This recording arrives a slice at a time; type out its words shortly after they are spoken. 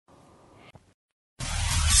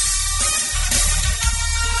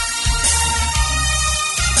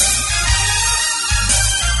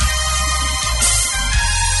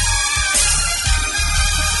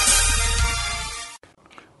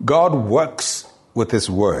God works with his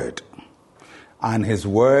word. And his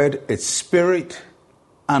word is spirit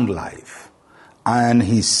and life. And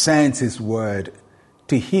he sends his word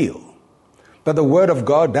to heal. But the word of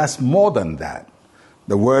God does more than that.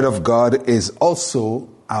 The word of God is also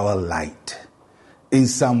our light. In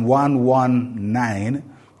Psalm 119,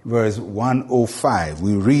 verse 105,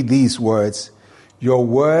 we read these words, "Your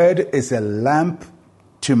word is a lamp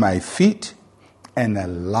to my feet and a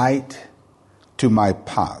light to my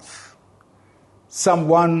path." Psalm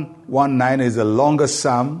 119 is a longer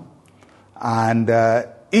psalm, and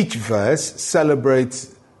each verse celebrates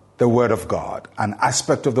the word of God, an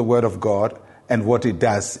aspect of the word of God and what it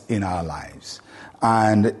does in our lives.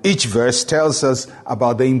 And each verse tells us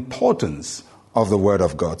about the importance of the word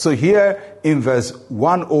of God. So here in verse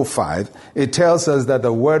 105, it tells us that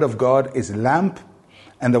the word of God is lamp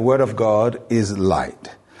and the word of God is light.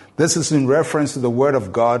 This is in reference to the word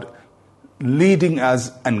of God leading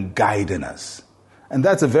us and guiding us. And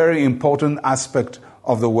that's a very important aspect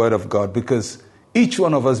of the word of God, because each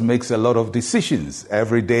one of us makes a lot of decisions.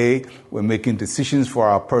 Every day we're making decisions for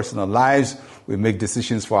our personal lives. We make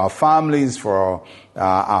decisions for our families, for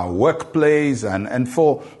our workplace, and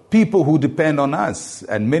for people who depend on us.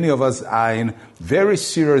 And many of us are in very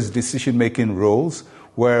serious decision-making roles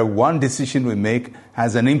where one decision we make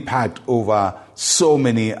has an impact over so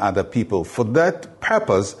many other people. For that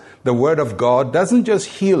purpose, the word of God doesn't just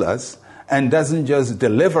heal us and doesn't just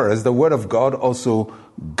deliver us. The word of God also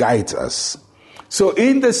guides us. So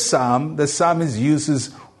in this psalm, the psalmist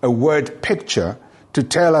uses a word picture to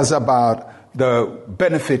tell us about the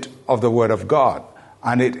benefit of the word of God.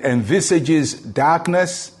 And it envisages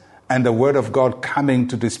darkness and the word of God coming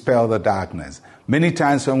to dispel the darkness. Many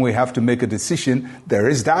times when we have to make a decision, there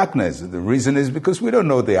is darkness. The reason is because we don't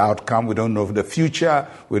know the outcome. We don't know the future.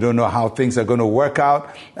 We don't know how things are going to work out.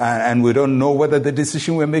 And we don't know whether the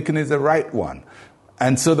decision we're making is the right one.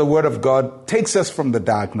 And so the word of God takes us from the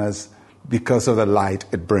darkness because of the light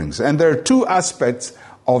it brings. And there are two aspects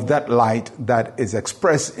of that light that is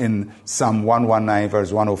expressed in Psalm 119,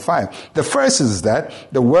 verse 105. The first is that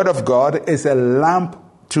the word of God is a lamp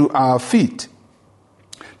to our feet.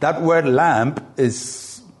 That word lamp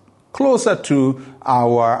is closer to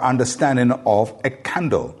our understanding of a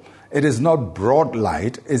candle. It is not broad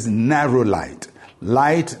light, it's narrow light.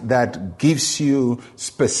 Light that gives you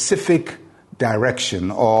specific direction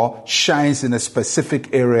or shines in a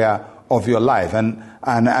specific area of your life.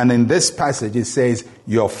 And in this passage it says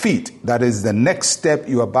your feet. That is the next step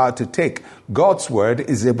you're about to take. God's word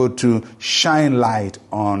is able to shine light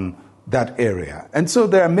on that area. And so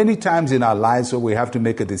there are many times in our lives where we have to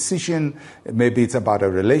make a decision. Maybe it's about a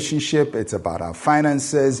relationship, it's about our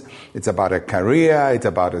finances, it's about a career, it's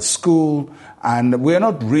about a school, and we're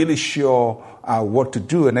not really sure what to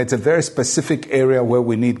do. And it's a very specific area where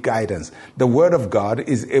we need guidance. The Word of God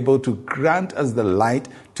is able to grant us the light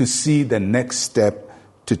to see the next step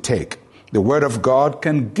to take. The Word of God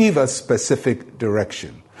can give us specific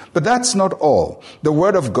direction. But that's not all. The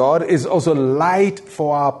Word of God is also light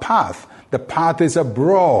for our path. The path is a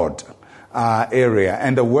broad area.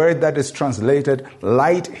 And the word that is translated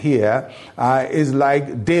light here is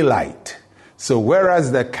like daylight. So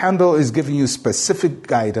whereas the candle is giving you specific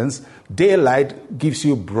guidance, daylight gives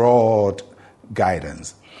you broad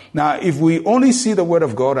guidance. Now, if we only see the Word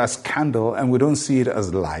of God as candle and we don't see it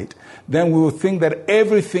as light, then we will think that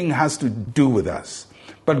everything has to do with us.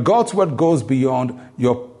 But God's Word goes beyond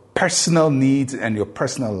your personal needs and your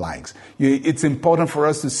personal likes. It's important for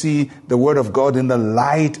us to see the Word of God in the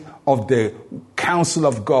light of the counsel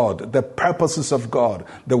of God, the purposes of God,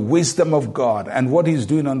 the wisdom of God, and what He's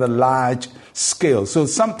doing on the large scale. So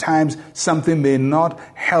sometimes something may not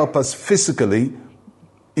help us physically,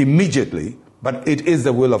 immediately, but it is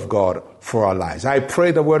the will of God for our lives. I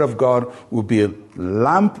pray the Word of God will be a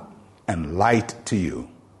lamp and light to you.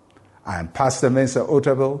 I am Pastor Mensa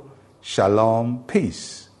Otabil. Shalom,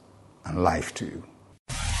 peace, and life to you.